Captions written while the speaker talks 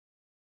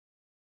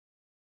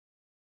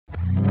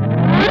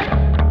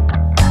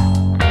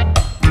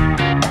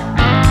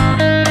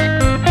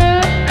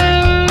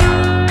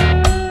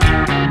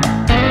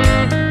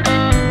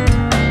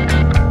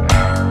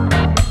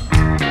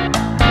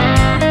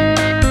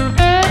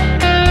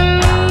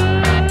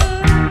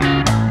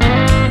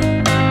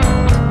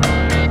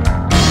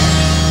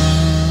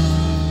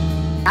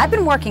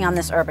working on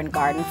this urban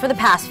garden for the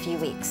past few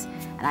weeks,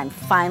 and I'm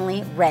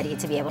finally ready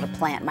to be able to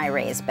plant my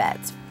raised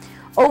beds.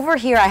 Over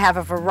here I have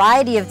a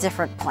variety of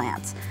different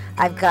plants.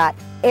 I've got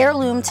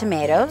heirloom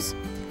tomatoes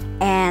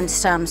and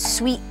some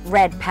sweet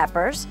red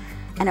peppers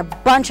and a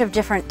bunch of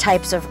different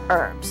types of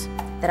herbs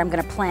that I'm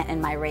going to plant in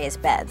my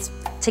raised beds.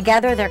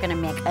 Together they're going to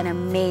make an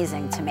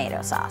amazing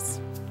tomato sauce.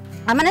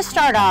 I'm going to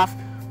start off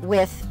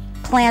with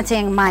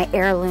planting my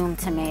heirloom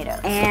tomato,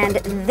 and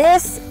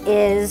this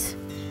is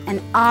an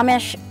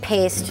Amish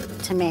paste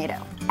tomato,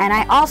 and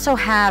I also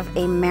have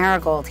a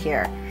marigold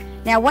here.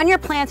 Now when you're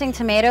planting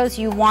tomatoes,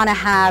 you want to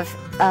have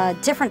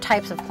different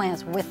types of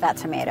plants with that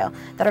tomato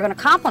that are going to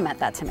complement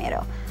that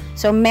tomato.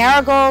 So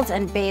marigolds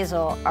and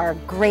basil are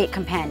great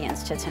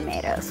companions to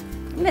tomatoes.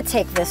 I'm going to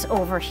take this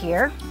over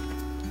here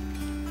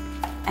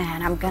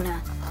and I'm going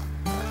to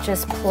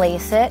just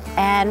place it.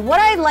 And what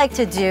I like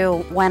to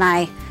do when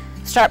I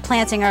start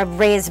planting a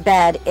raised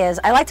bed is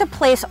I like to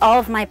place all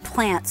of my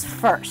plants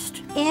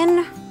first.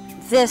 In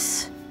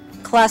this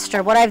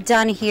cluster, what I've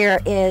done here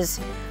is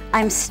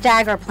I'm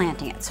stagger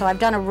planting it. So I've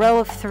done a row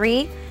of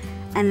 3,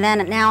 and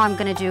then now I'm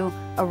going to do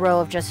a row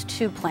of just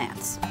 2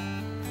 plants.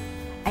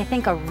 I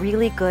think a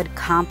really good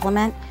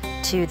complement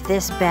to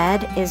this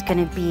bed is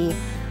going to be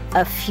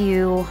a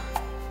few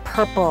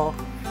purple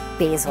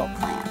basil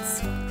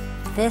plants.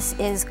 This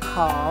is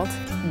called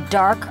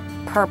dark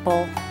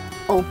purple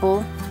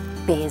opal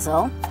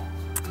basil.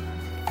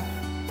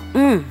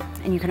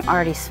 And you can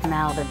already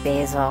smell the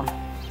basil.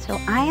 So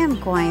I am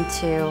going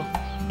to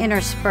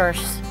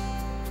intersperse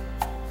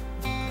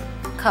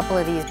a couple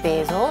of these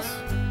basils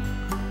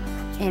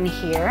in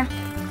here.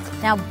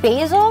 Now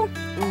basil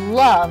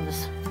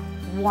loves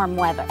warm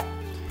weather.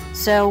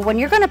 So when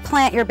you're going to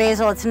plant your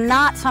basil, it's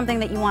not something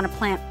that you want to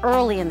plant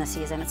early in the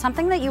season. It's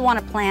something that you want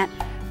to plant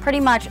pretty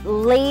much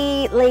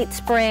late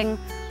spring,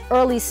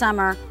 early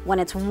summer when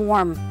it's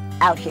warm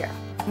out here.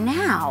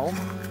 Now,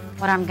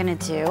 what I'm going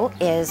to do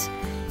is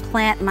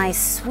plant my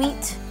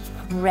sweet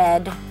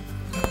red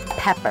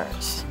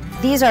peppers.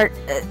 These are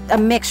a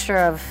mixture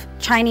of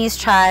Chinese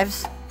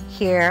chives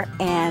here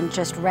and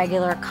just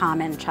regular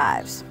common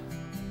chives.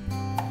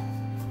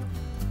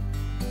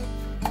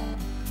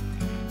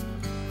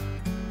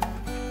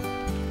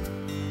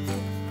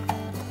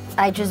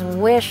 I just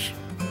wish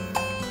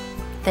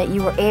that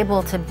you were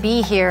able to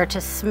be here to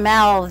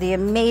smell the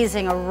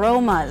amazing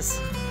aromas.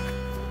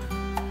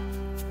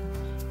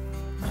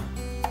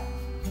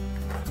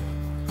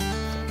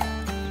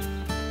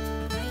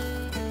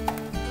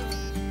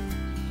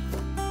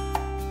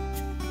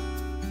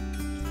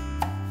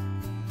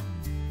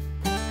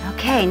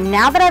 Okay,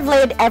 now that I've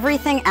laid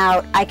everything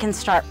out, I can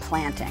start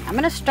planting. I'm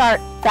going to start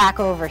back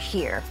over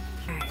here.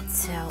 All right,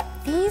 so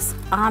these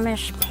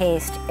Amish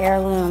paste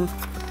heirloom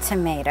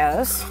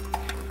tomatoes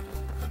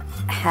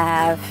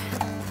have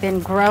been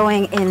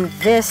growing in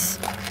this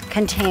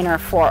container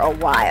for a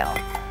while.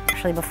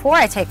 Actually, before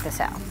I take this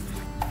out,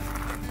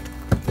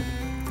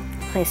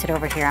 place it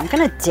over here, I'm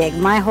going to dig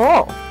my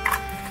hole.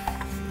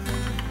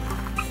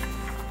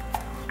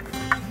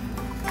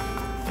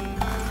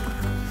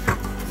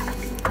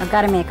 I've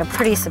got to make a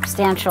pretty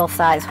substantial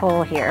size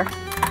hole here.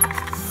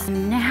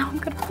 And now I'm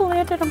going to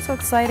plant it. I'm so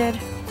excited.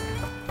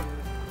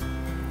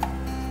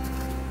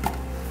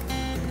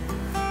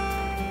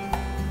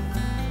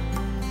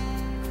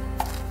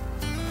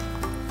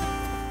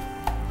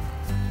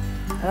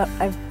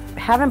 I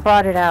haven't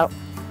brought it out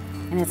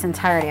in its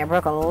entirety. I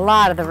broke a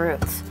lot of the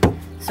roots.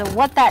 So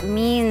what that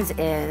means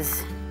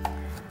is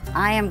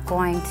I am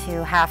going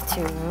to have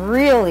to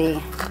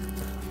really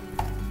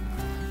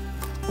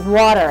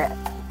water it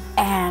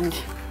and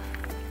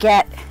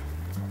get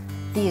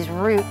these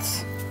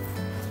roots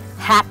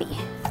happy.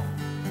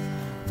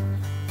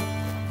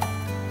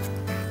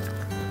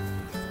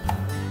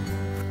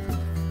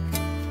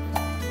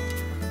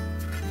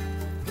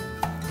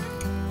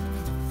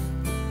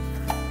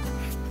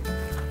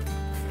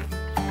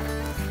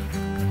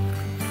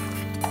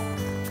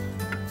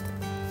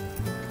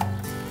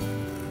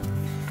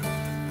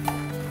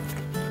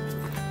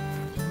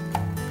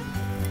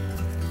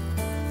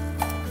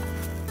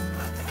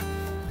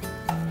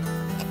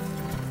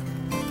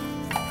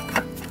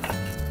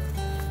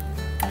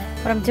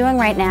 What I'm doing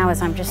right now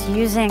is I'm just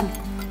using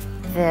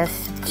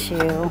this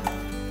to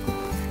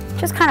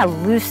just kind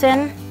of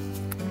loosen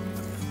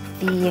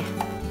the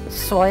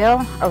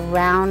soil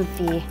around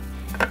the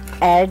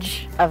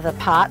edge of the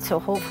pot. So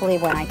hopefully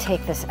when I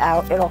take this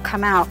out, it'll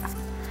come out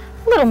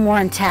a little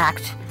more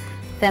intact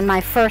than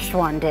my first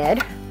one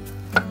did.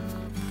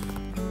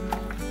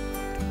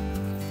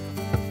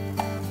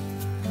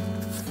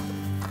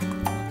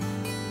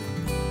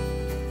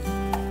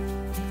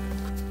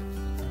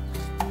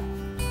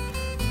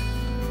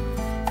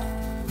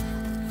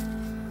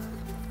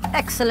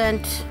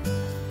 Excellent.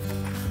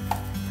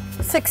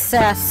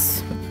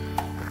 Success.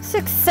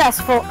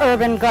 Successful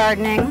urban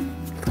gardening.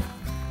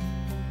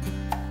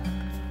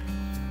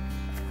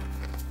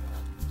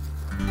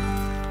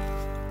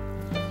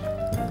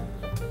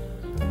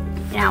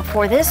 Now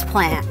for this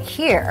plant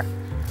here,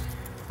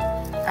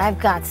 I've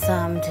got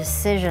some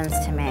decisions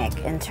to make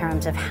in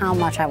terms of how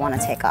much I want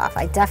to take off.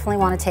 I definitely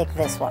want to take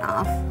this one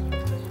off.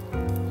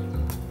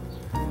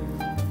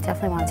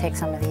 Definitely want to take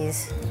some of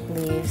these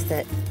leaves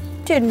that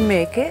didn't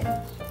make it.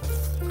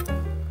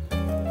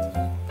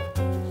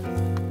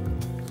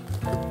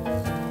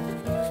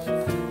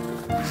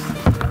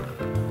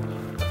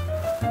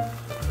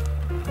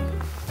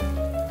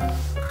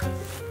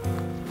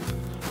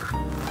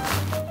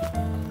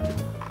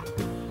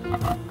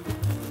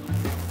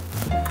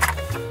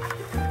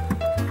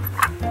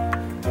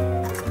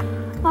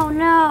 Oh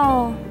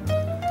no,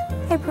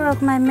 I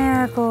broke my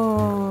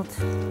marigold.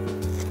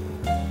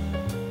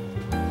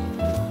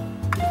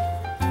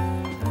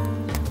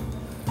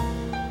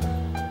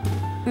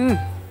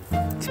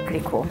 It's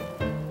pretty cool.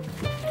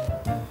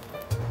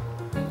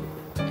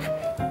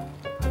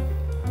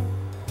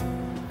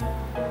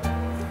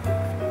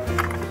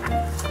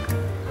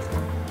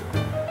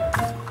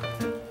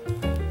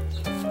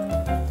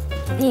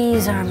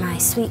 These are my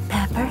sweet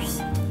peppers.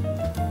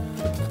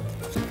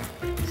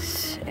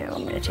 So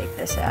I'm gonna take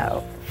this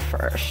out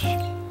first,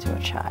 do a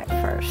chive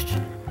first.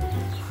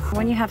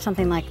 When you have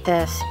something like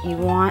this, you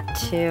want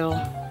to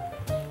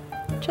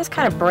just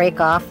kind of break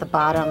off the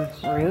bottom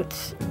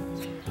roots.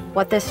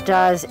 What this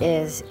does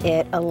is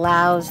it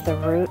allows the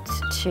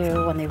roots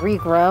to, when they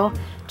regrow,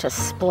 to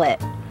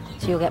split,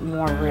 so you'll get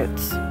more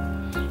roots.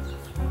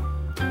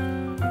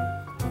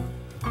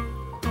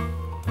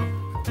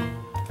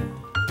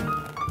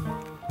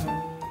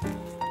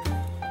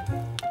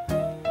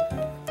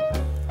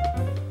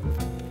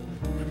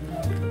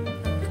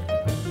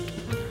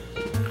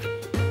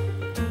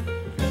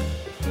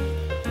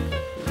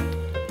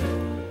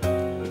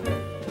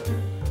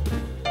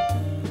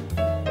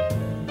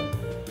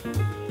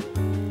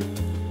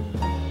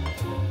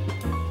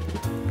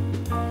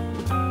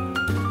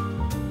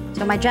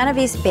 So my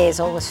Genovese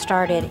basil was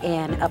started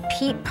in a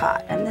peat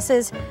pot, and this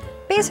is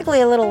basically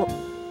a little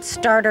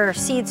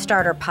seed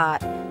starter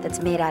pot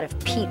that's made out of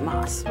peat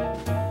moss.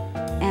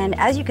 And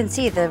as you can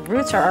see, the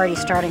roots are already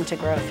starting to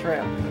grow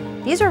through.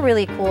 These are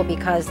really cool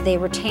because they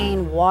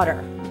retain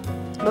water.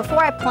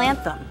 Before I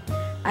plant them,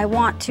 I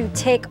want to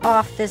take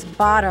off this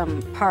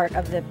bottom part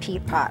of the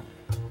peat pot.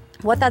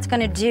 What that's going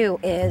to do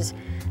is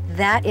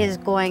that is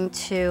going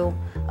to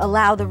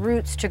allow the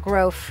roots to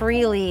grow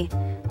freely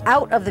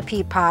out of the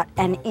peat pot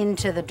and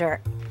into the dirt.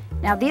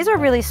 Now these are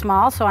really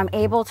small, so I'm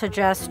able to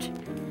just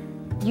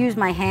use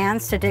my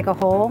hands to dig a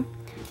hole.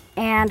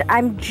 And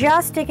I'm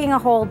just digging a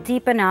hole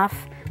deep enough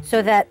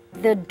so that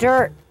the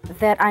dirt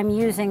that I'm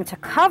using to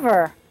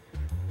cover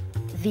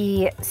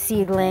the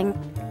seedling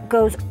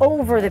goes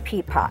over the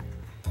peat pot.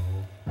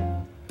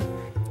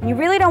 You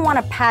really don't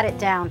want to pat it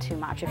down too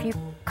much. If you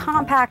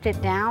compact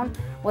it down,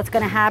 what's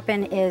going to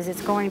happen is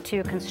it's going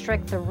to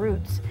constrict the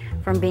roots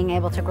from being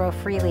able to grow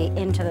freely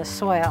into the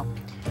soil.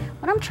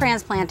 When I'm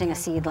transplanting a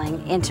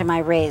seedling into my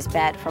raised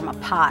bed from a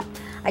pot,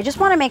 I just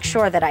want to make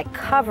sure that I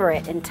cover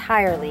it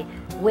entirely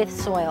with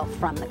soil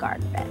from the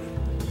garden bed.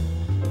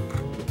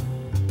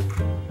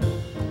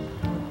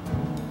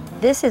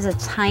 This is a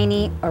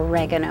tiny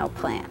oregano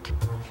plant.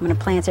 I'm going to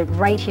plant it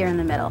right here in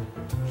the middle.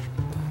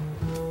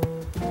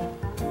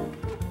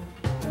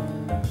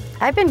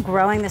 I've been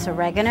growing this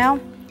oregano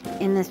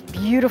in this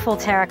beautiful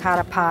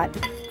terracotta pot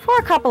for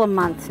a couple of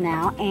months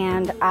now,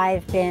 and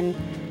I've been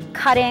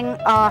cutting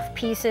off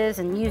pieces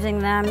and using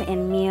them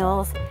in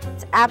meals.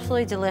 It's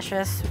absolutely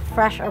delicious.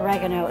 Fresh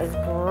oregano is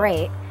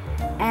great.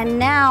 And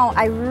now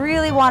I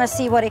really want to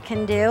see what it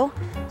can do,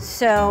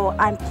 so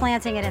I'm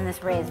planting it in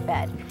this raised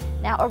bed.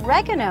 Now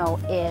oregano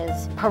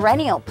is a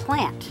perennial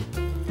plant,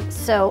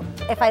 so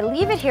if I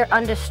leave it here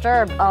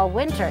undisturbed all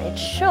winter, it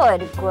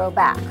should grow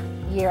back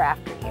year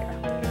after year.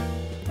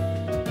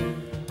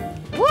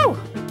 Woo!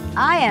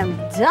 I am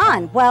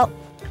done. Well,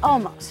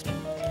 almost.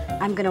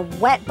 I'm gonna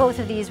wet both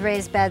of these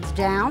raised beds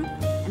down,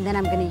 and then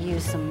I'm gonna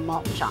use some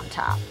mulch on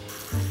top.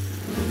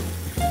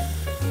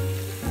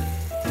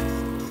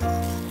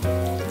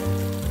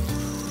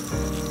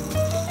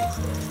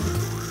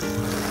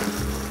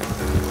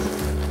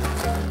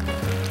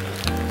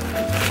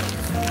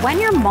 When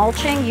you're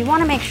mulching, you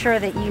wanna make sure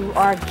that you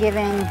are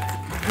giving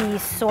the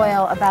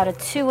soil about a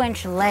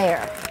 2-inch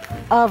layer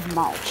of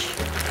mulch.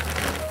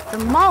 The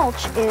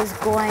mulch is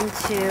going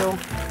to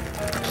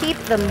keep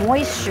the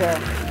moisture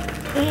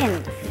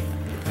in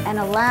and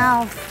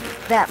allow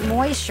that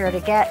moisture to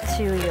get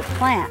to your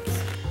plants.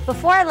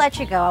 Before I let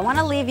you go, I want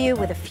to leave you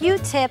with a few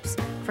tips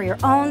for your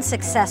own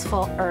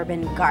successful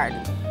urban garden.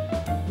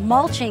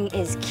 Mulching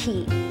is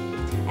key.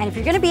 And if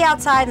you're going to be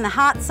outside in the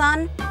hot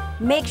sun,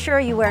 make sure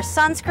you wear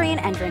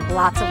sunscreen and drink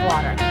lots of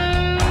water.